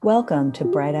Welcome to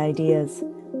Bright Ideas,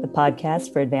 the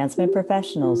podcast for advancement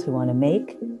professionals who want to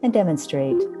make and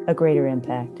demonstrate a greater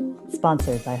impact,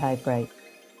 sponsored by Hive Bright.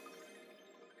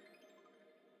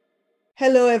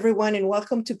 Hello, everyone, and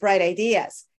welcome to Bright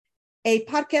Ideas, a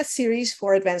podcast series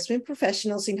for advancement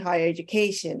professionals in higher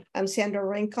education. I'm Sandra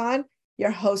Rincon, your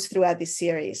host throughout this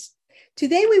series.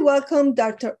 Today, we welcome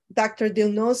Dr.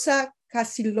 Dilnoza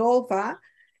Kasilova.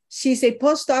 She's a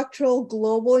postdoctoral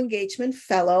global engagement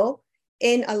fellow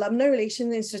in Alumni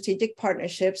Relations and Strategic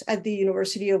Partnerships at the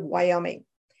University of Wyoming.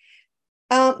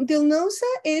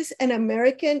 Dilnoza is an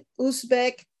American,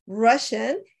 Uzbek,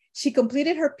 Russian. She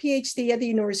completed her PhD at the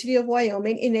University of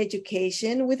Wyoming in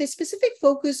education with a specific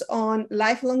focus on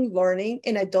lifelong learning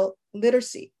and adult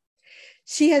literacy.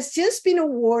 She has just been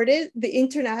awarded the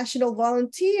International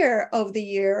Volunteer of the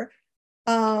Year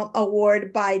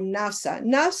award by NAVSA.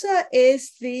 NAVSA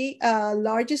is the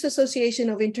largest association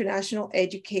of international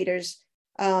educators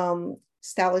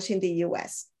established in the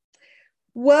US.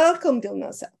 Welcome,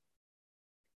 Dilnoza.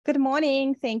 Good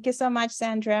morning. Thank you so much,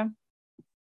 Sandra.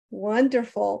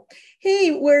 Wonderful.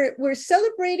 Hey, we're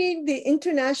celebrating the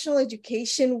International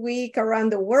Education Week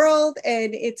around the world,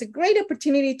 and it's a great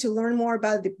opportunity to learn more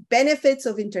about the benefits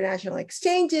of international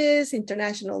exchanges,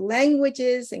 international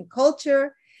languages and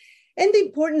culture, and the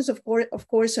importance, of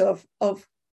course, of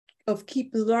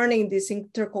keep learning this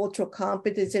intercultural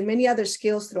competence and many other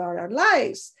skills throughout our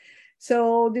lives.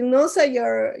 So, Dilnoza,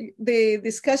 the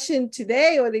discussion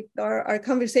today, or our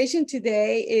conversation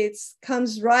today,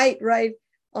 comes right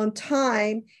on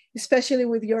time, especially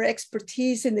with your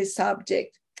expertise in this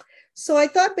subject. So I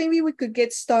thought maybe we could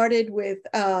get started with,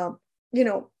 the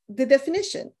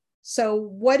definition. So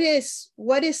what is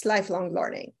lifelong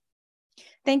learning?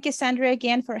 Thank you, Sandra,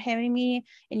 again for having me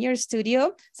in your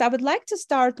studio. So I would like to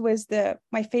start with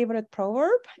my favorite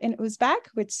proverb in Uzbek,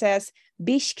 which says,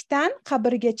 "Bishktan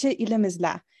kabirgacha ilim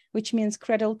izla," which means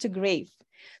cradle to grave.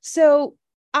 So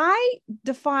I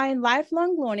define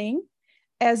lifelong learning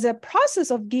as a process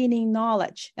of gaining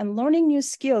knowledge and learning new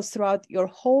skills throughout your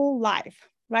whole life,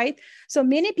 right? So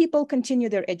many people continue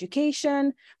their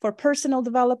education for personal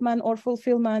development or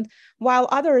fulfillment, while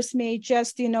others may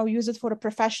just, use it for a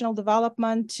professional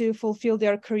development to fulfill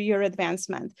their career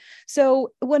advancement.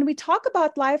 So when we talk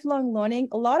about lifelong learning,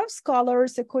 a lot of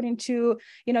scholars, according to,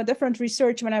 different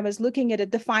research, when I was looking at it,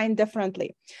 define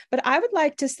differently. But I would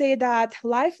like to say that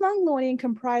lifelong learning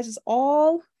comprises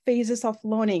all phases of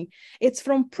learning. It's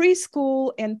from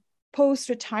preschool and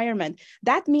post-retirement.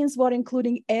 That means we're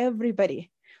including everybody.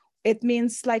 It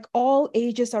means like all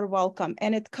ages are welcome,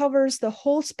 and it covers the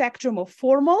whole spectrum of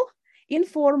formal,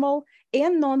 informal,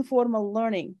 and non-formal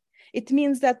learning. It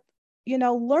means that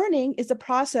learning is a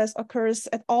process occurs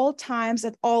at all times,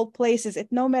 at all places.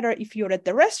 No matter if you're at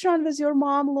the restaurant with your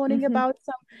mom learning about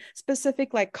some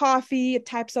specific like coffee,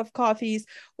 types of coffees,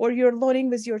 or you're learning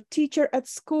with your teacher at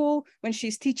school when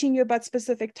she's teaching you about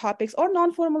specific topics, or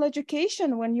non-formal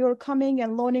education when you're coming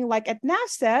and learning like at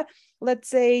NAVSA, let's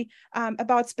say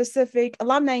about specific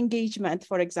alumni engagement,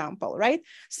 for example, right?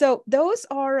 So those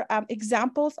are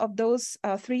examples of those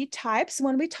three types.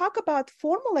 When we talk about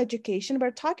formal education,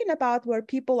 we're talking about where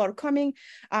people are coming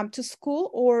to school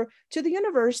or to the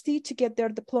university to get their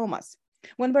diplomas.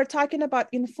 When we're talking about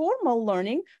informal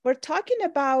learning, we're talking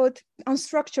about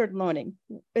unstructured learning.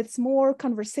 It's more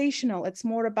conversational. It's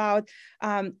more about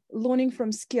learning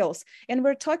from skills. And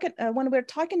when we're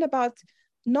talking about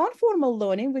non-formal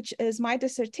learning, which is my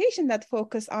dissertation that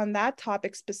focused on that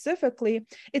topic specifically,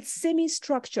 it's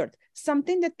semi-structured,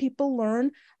 something that people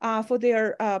learn for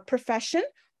their profession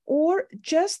or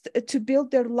just to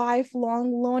build their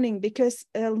lifelong learning, because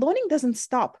learning doesn't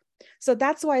stop. So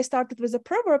that's why I started with a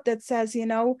proverb that says,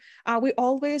 we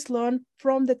always learn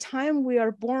from the time we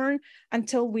are born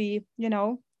until we,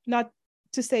 not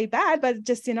to say bad, but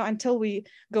just, until we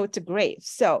go to grave.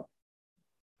 So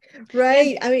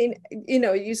right. I mean,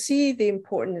 you see the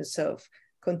importance of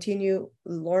continue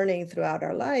learning throughout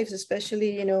our lives,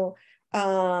 especially,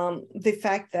 the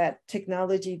fact that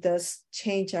technology does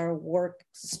change our work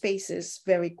spaces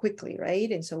very quickly,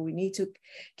 right? And so we need to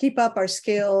keep up our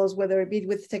skills, whether it be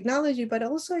with technology, but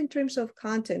also in terms of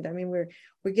content. I mean,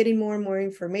 we're getting more and more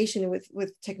information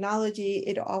with technology.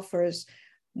 It offers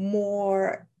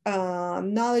more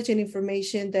knowledge and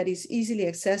information that is easily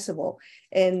accessible.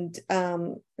 And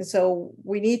so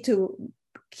we need to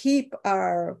keep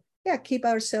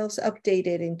ourselves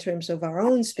updated in terms of our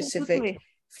own specific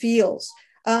fields.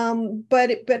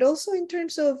 But also in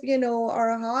terms of,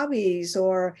 our hobbies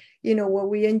or, what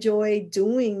we enjoy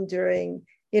doing during,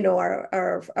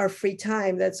 our free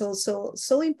time. That's also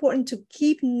so important to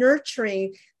keep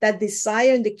nurturing that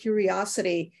desire and the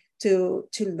curiosity to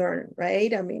learn,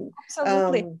 right? I mean,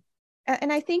 Absolutely.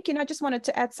 And I think, I just wanted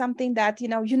to add something that,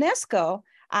 UNESCO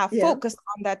yeah, focused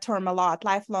on that term a lot,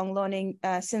 lifelong learning,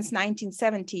 since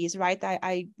 1970s, right?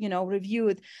 I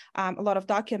reviewed a lot of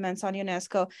documents on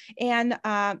UNESCO,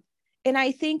 and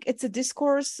I think it's a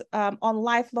discourse on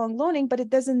lifelong learning, but it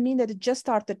doesn't mean that it just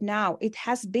started now. It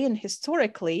has been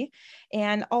historically.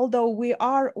 And although we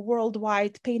are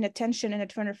worldwide paying attention in the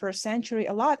 21st century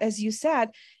a lot, as you said,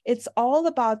 it's all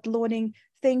about learning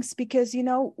things because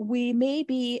we may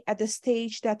be at the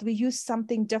stage that we use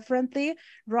something differently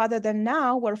rather than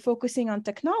now we're focusing on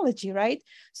technology, right?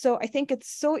 So I think it's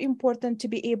so important to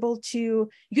be able to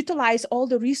utilize all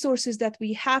the resources that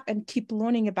we have and keep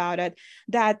learning about it.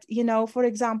 That, for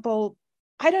example,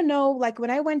 I don't know, like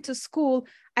when I went to school,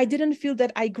 I didn't feel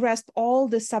that I grasped all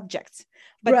the subjects,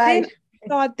 but then right.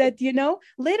 thought that,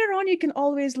 later on you can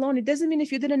always learn. It doesn't mean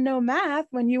if you didn't know math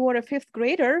when you were a fifth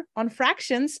grader on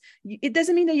fractions, it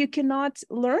doesn't mean that you cannot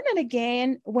learn it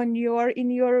again when you're in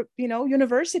your,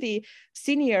 university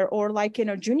senior or like,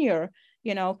 junior,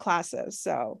 classes.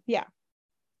 So yeah.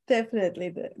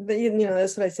 Definitely.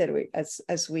 That's what I said.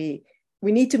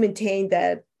 We need to maintain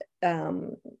that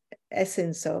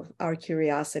essence of our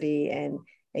curiosity and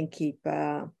keep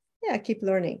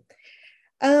learning.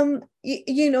 Dilnosa,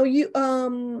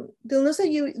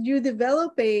 you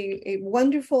develop a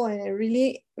wonderful and a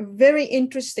really very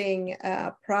interesting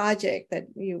project that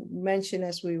you mentioned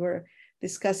as we were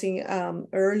discussing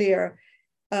earlier,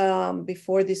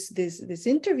 before this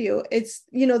interview. It's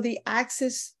the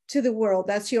access to the world.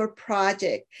 That's your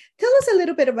project. Tell us a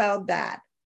little bit about that.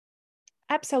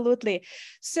 Absolutely.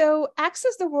 So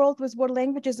Access the World with World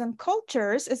Languages and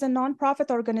Cultures is a nonprofit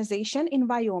organization in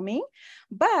Wyoming,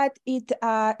 but it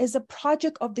is a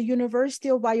project of the University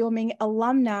of Wyoming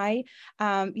alumni.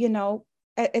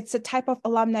 It's a type of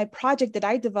alumni project that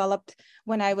I developed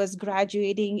when I was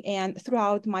graduating and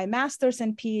throughout my master's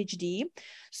and PhD.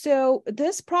 So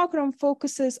this program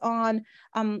focuses on,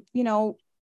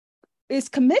 is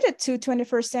committed to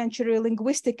 21st century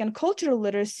linguistic and cultural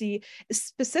literacy,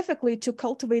 specifically to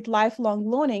cultivate lifelong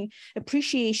learning,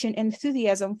 appreciation,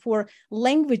 enthusiasm for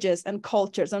languages and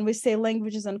cultures. And we say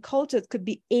languages and cultures could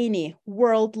be any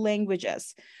world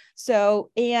languages.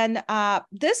 So, and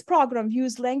this program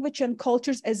views language and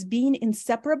cultures as being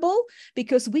inseparable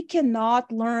because we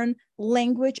cannot learn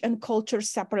language and culture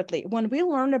separately. When we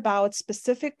learn about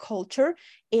specific culture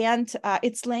and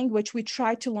its language, we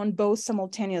try to learn both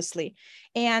simultaneously.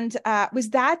 And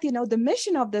with that, the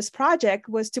mission of this project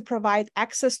was to provide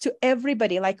access to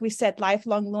everybody. Like we said,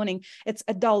 lifelong learning. It's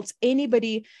adults,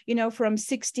 anybody, from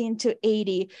 16 to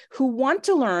 80 who want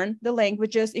to learn the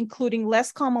languages, including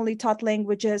less commonly taught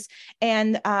languages,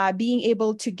 and being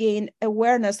able to gain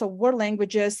awareness of world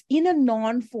languages in a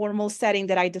non-formal setting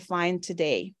that I defined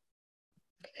today.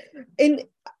 And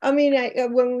I mean,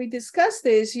 when we discussed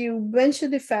this, you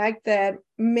mentioned the fact that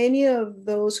many of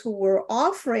those who were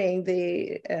offering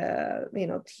the,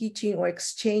 teaching or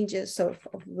exchanges of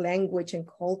language and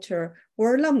culture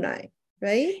were alumni,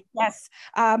 right? Yes,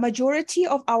 majority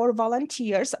of our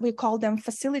volunteers, we call them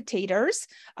facilitators,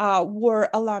 were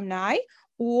alumni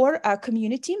or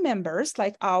community members,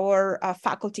 like our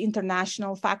faculty,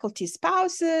 international faculty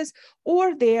spouses,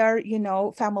 or their,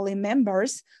 family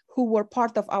members who were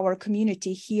part of our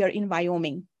community here in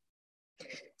Wyoming.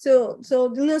 So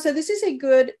this is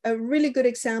a really good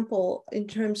example in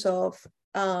terms of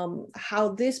how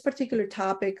this particular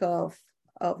topic of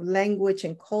language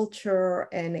and culture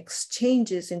and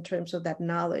exchanges in terms of that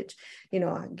knowledge,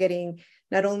 getting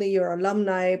not only your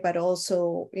alumni, but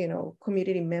also,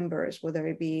 community members, whether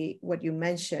it be what you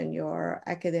mentioned, your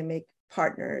academic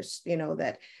partners,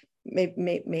 that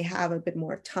may have a bit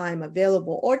more time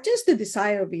available, or just the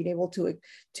desire of being able to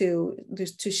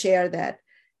share that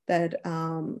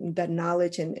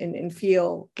knowledge and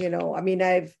feel, I mean,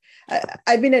 I've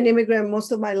been an immigrant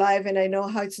most of my life, and I know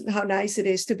how nice it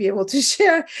is to be able to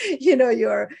share,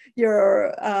 your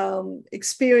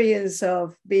experience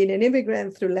of being an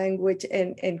immigrant through language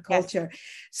and culture. Yes.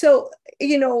 So,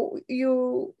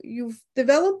 you've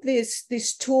developed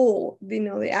this tool,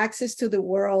 the access to the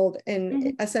world,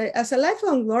 and mm-hmm. as a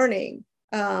lifelong learning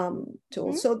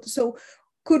tool. Mm-hmm. So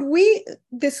could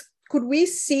we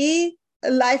see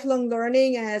lifelong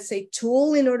learning as a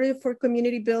tool in order for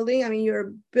community building? I mean,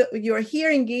 you're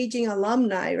here engaging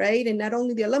alumni, right? And not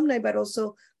only the alumni, but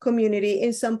also community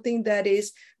in something that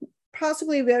is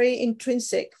possibly very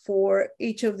intrinsic for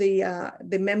each of the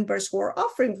members who are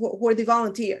offering, who are the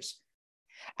volunteers.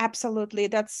 Absolutely.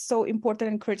 That's so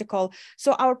important and critical.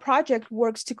 So our project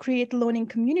works to create learning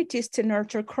communities to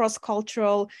nurture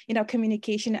cross-cultural,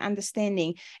 communication and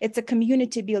understanding. It's a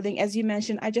community building, as you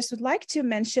mentioned. I just would like to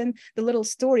mention the little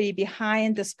story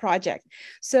behind this project.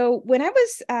 So when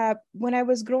I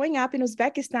was growing up in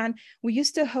Uzbekistan, we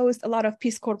used to host a lot of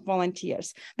Peace Corps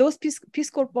volunteers. Those Peace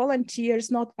Corps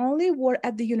volunteers not only were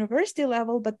at the university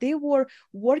level, but they were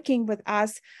working with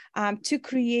us to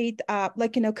create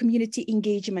community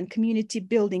engagement, community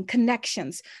building,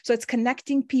 connections. So it's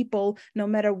connecting people no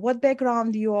matter what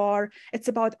background you are. It's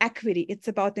about equity, it's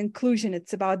about inclusion,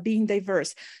 it's about being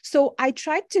diverse. So I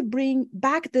tried to bring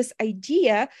back this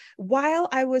idea while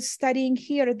I was studying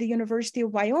here at the University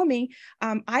of Wyoming.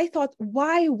 I thought,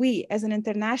 why we as an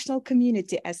international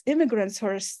community, as immigrants who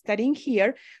are studying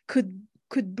here, could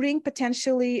bring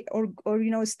potentially or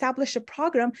establish a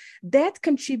program that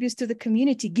contributes to the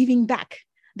community, giving back,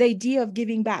 the idea of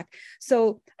giving back.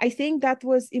 So I think that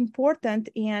was important,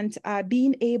 and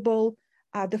being able,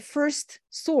 the first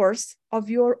source of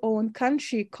your own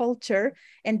country culture,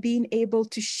 and being able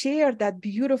to share that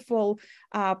beautiful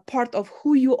part of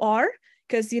who you are.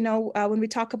 Because, when we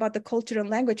talk about the culture and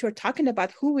language, we're talking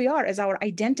about who we are as our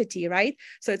identity, right?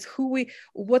 So it's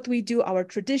what we do, our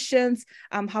traditions,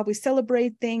 how we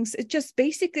celebrate things. It's just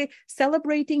basically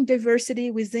celebrating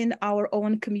diversity within our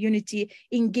own community,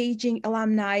 engaging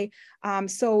alumni.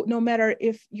 So no matter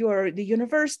if you're the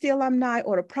university alumni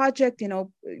or a project,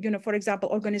 for example,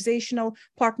 organizational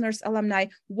partners, alumni,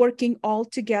 working all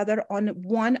together on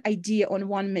one idea, on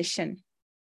one mission.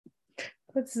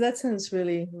 That sounds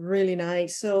really, really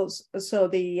nice. So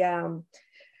the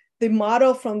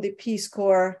model from the Peace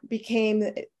Corps became,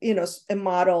 a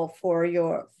model for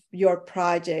your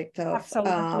project of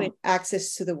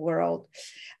access to the world.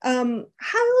 How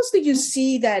else did you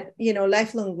see that,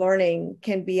 lifelong learning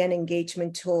can be an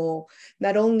engagement tool,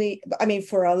 not only,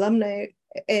 for alumni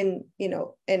and, in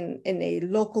a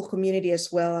local community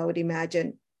as well, I would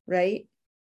imagine, right?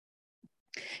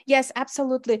 Yes,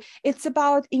 absolutely. It's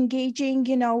about engaging,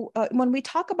 when we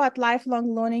talk about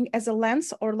lifelong learning as a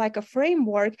lens or like a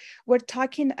framework, we're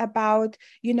talking about,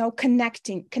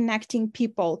 connecting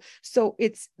people. So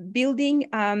it's building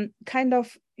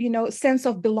sense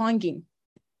of belonging.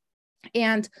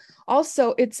 And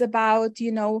also it's about,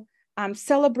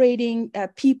 celebrating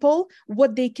people,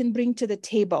 what they can bring to the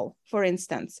table, for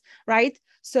instance, right?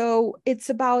 So it's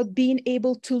about being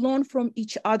able to learn from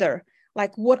each other.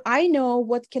 Like, what I know,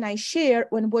 what can I share?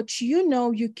 When what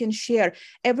you can share.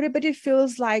 Everybody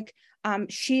feels like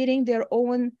sharing their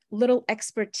own little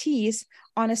expertise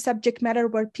on a subject matter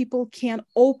where people can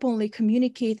openly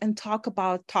communicate and talk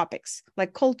about topics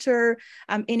like culture,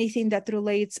 anything that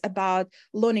relates about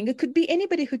learning. It could be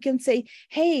anybody who can say,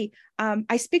 hey,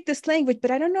 I speak this language,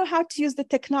 but I don't know how to use the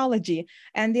technology.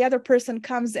 And the other person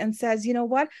comes and says, you know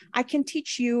what, I can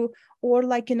teach you. Or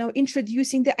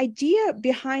introducing the idea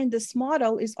behind this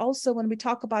model is also, when we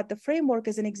talk about the framework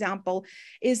as an example,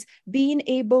 is being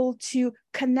able to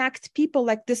connect people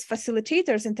like this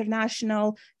facilitators,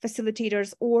 international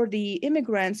facilitators, or the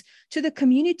immigrants to the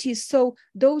communities. So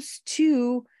those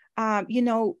two,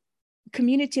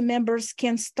 community members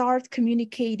can start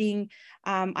communicating,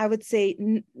 I would say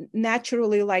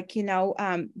naturally,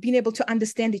 being able to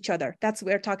understand each other. That's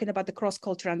what we're talking about, the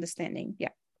cross-cultural understanding. Yeah.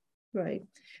 Right.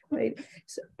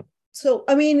 So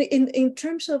in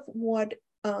terms of what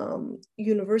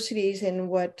universities and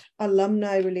what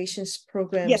alumni relations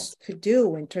programs could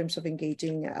do in terms of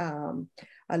engaging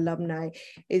alumni,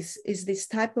 is this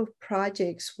type of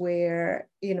projects where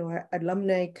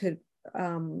alumni could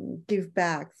give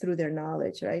back through their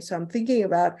knowledge, right? So I'm thinking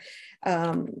about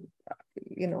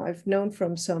I've known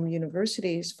from some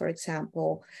universities, for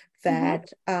example,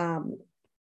 that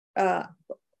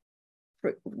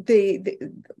the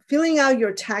filling out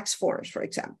your tax forms, for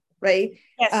example, right?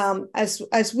 Yes.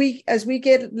 As we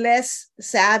get less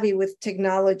savvy with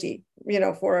technology,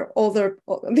 for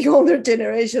the older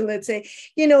generation, let's say,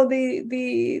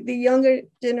 the younger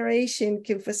generation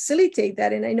can facilitate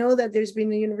that. And I know that there's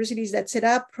been universities that set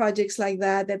up projects like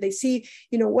that they see,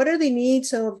 what are the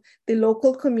needs of the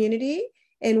local community,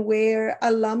 and where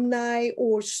alumni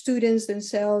or students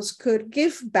themselves could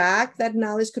give back that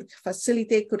knowledge, could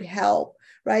facilitate, could help,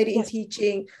 right, in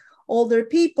teaching older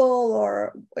people,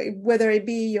 or whether it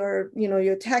be your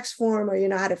tax form,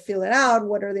 or how to fill it out,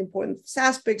 what are the important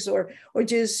aspects, or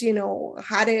just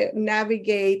how to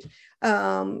navigate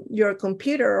your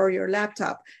computer or your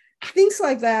laptop, things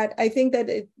like that. I think that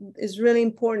it is really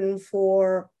important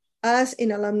for us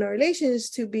in alumni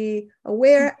relations to be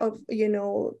aware of,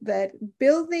 that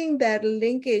building that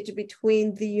linkage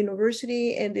between the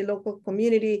university and the local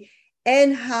community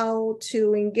and how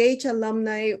to engage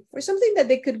alumni for something that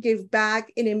they could give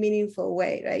back in a meaningful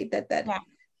way, right?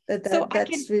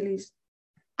 That's really.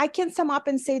 I can sum up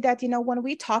and say that, when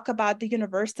we talk about the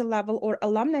university level or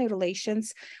alumni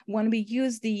relations, when we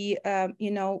use the,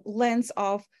 lens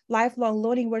of lifelong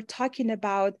learning, we're talking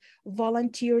about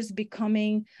volunteers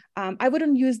becoming, I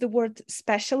wouldn't use the word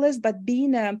specialist, but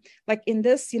being like in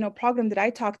this, program that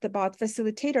I talked about,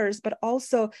 facilitators, but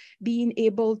also being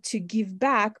able to give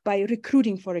back by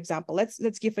recruiting, for example.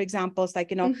 Let's give examples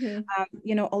like,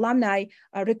 alumni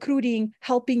recruiting,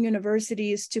 helping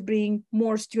universities to bring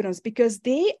more students, because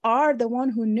they are the one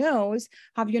who knows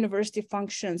how university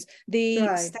functions. They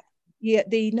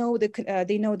know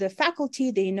the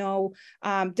faculty, they know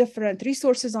different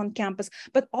resources on campus,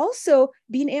 but also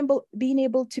being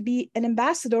able to be an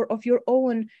ambassador of your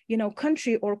own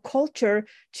country or culture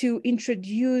to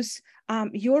introduce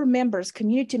your members,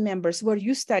 community members where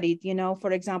you studied,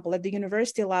 for example, at the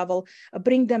university level,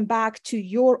 bring them back to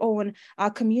your own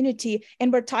community.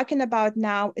 And we're talking about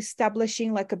now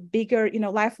establishing like a bigger,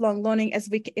 lifelong learning if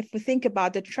we think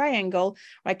about the triangle,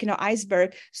 like,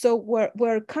 iceberg. So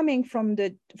we're coming from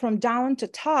down to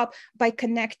top by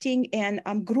connecting and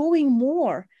growing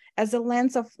more as a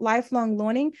lens of lifelong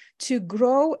learning to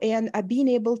grow and being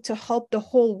able to help the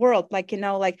whole world,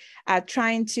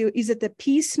 trying to, is it a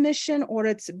peace mission or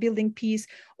it's building peace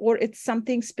or it's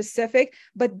something specific,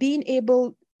 but being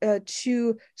able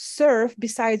to serve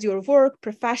besides your work,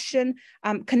 profession,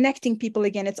 connecting people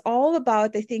again. It's all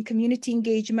about, I think, community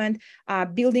engagement,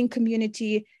 building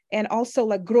community, and also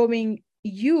like growing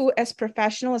you as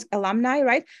professionals, alumni,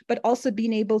 right? But also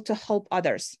being able to help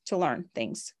others to learn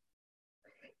things.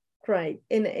 Right.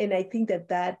 And I think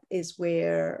that is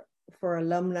where for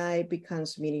alumni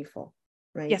becomes meaningful,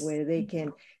 right? Yes. Where they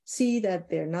can see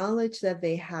that their knowledge that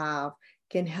they have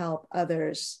can help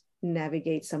others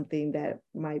navigate something that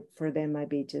for them might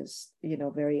be just,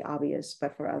 very obvious,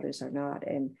 but for others are not.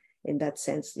 And in that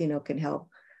sense, can help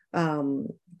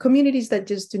communities that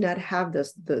just do not have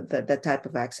that type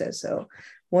of access. So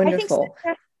wonderful. I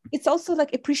think it's also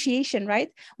like appreciation, right?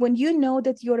 When you know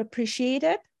that you're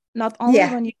appreciated, not only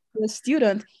when you're a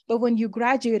student, but when you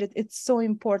graduated, it's so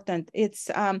important. It's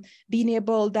being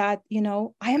able that,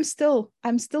 I'm still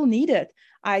needed.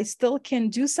 I still can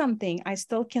do something. I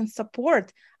still can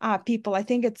support people. I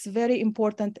think it's very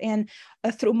important. And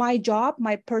through my job,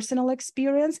 my personal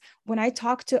experience, when I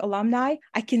talk to alumni,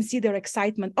 I can see their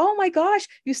excitement. Oh my gosh,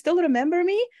 you still remember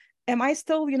me? Am I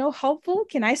still, helpful?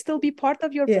 Can I still be part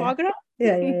of your program?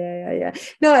 Yeah.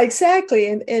 No, exactly.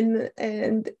 And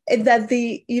that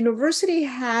the university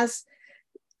has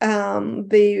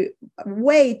the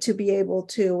way to be able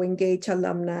to engage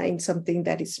alumni in something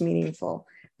that is meaningful.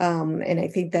 And I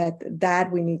think that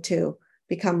we need to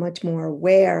become much more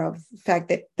aware of the fact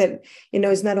that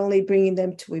it's not only bringing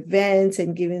them to events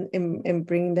and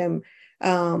bringing them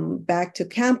back to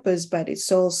campus, but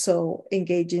it's also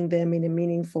engaging them in a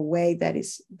meaningful way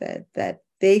that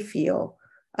they feel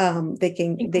they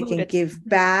can give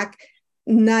back,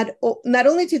 not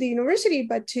only to the university,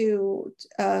 but to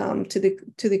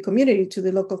the community, to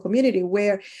the local community,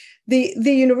 where the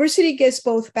university gets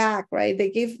both back, right? They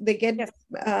get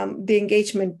the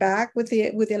engagement back with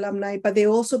the alumni, but they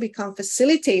also become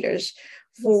facilitators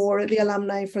for the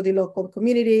alumni, for the local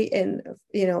community. And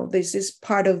this is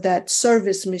part of that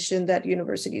service mission that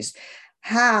universities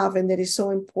have, and that is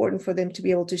so important for them to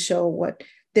be able to show what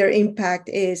their impact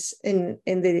is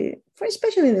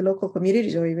especially in the local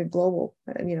communities or even global,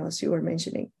 as you were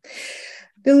mentioning.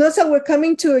 Dilnosa, we're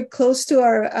coming to close to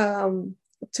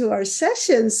our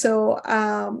session. So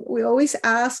we always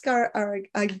ask our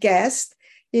guest,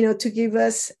 to give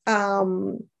us,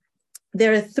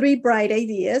 there are 3 bright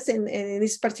ideas, and in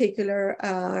this particular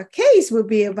case would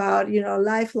be about,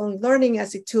 lifelong learning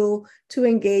as a tool to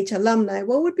engage alumni.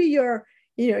 What would be your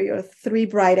 3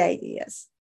 bright ideas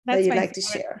that you'd like to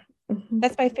share?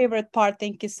 That's my favorite part.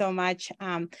 Thank you so much.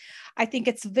 I think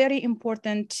it's very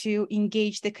important to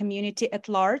engage the community at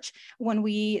large. When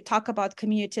we talk about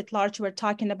community at large, we're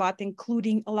talking about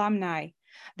including alumni,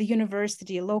 the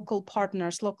university, local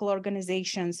partners, local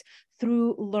organizations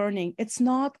through learning. It's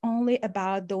not only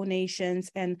about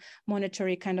donations and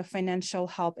monetary kind of financial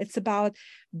help. It's about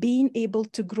being able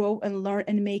to grow and learn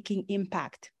and making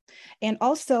impact. And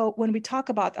also when we talk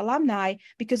about alumni,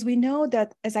 because we know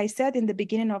that, as I said in the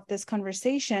beginning of this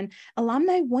conversation,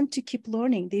 alumni want to keep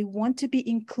learning. They want to be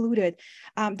included.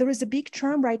 There is a big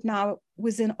term right now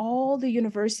within all the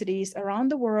universities around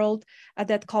the world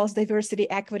that calls diversity,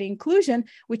 equity, inclusion,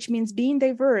 which means being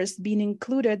diverse, being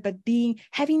included, but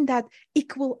having that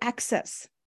equal access.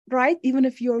 right? Even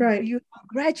if Right. you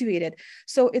graduated.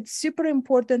 So it's super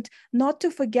important not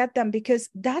to forget them, because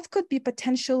that could be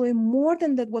potentially more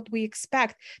than what we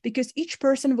expect, because each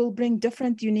person will bring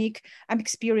different, unique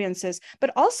experiences.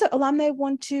 But also alumni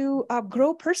want to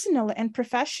grow personally and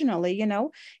professionally,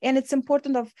 and it's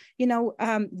important of,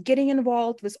 getting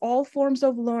involved with all forms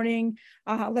of learning.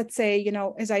 Let's say,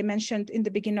 as I mentioned in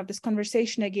the beginning of this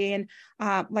conversation again,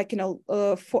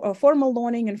 formal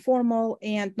learning, informal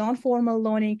and non-formal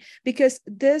learning, because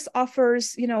this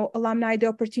offers, alumni the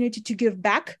opportunity to give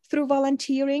back through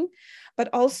volunteering, but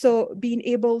also being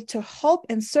able to help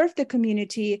and serve the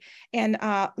community. And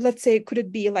let's say, could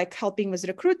it be like helping with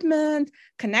recruitment,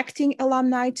 connecting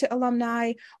alumni to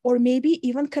alumni, or maybe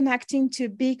even connecting to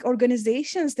big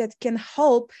organizations that can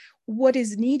help what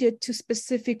is needed to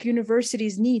specific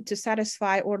universities' need to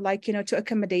satisfy, or to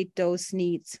accommodate those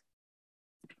needs.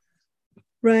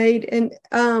 Right. And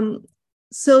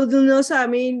so Dilnosa, I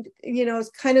mean, it's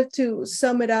kind of to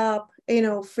sum it up,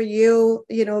 for you,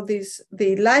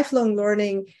 the lifelong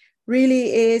learning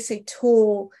really is a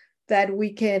tool that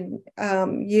we can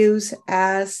use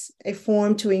as a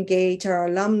form to engage our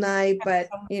alumni, but,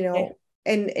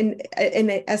 and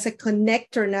as a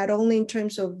connector, not only in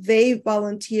terms of they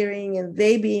volunteering and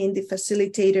they being the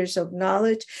facilitators of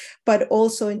knowledge, but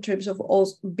also in terms of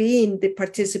also being the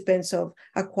participants of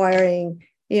acquiring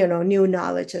new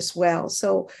knowledge as well.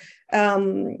 So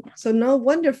no,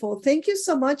 wonderful. Thank you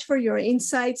so much for your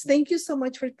insights. Thank you so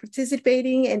much for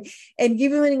participating and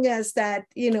giving us that,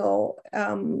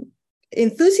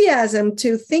 enthusiasm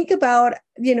to think about,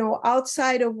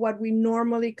 outside of what we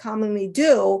normally commonly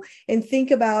do, and think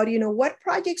about, what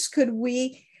projects could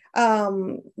we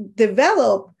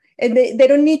develop. And they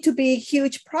don't need to be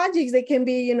huge projects. They can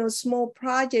be, small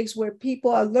projects where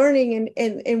people are learning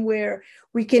and where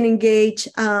we can engage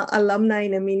alumni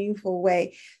in a meaningful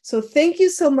way. So thank you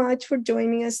so much for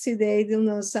joining us today,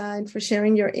 Dilnosa, and for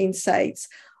sharing your insights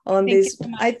on this,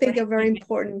 I think, a very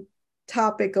important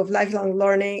topic of lifelong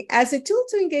learning as a tool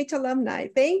to engage alumni.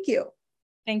 Thank you.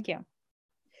 Thank you.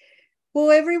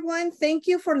 Well, everyone, thank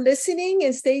you for listening,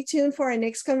 and stay tuned for our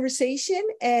next conversation,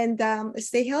 and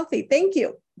stay healthy. Thank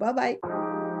you. Bye-bye.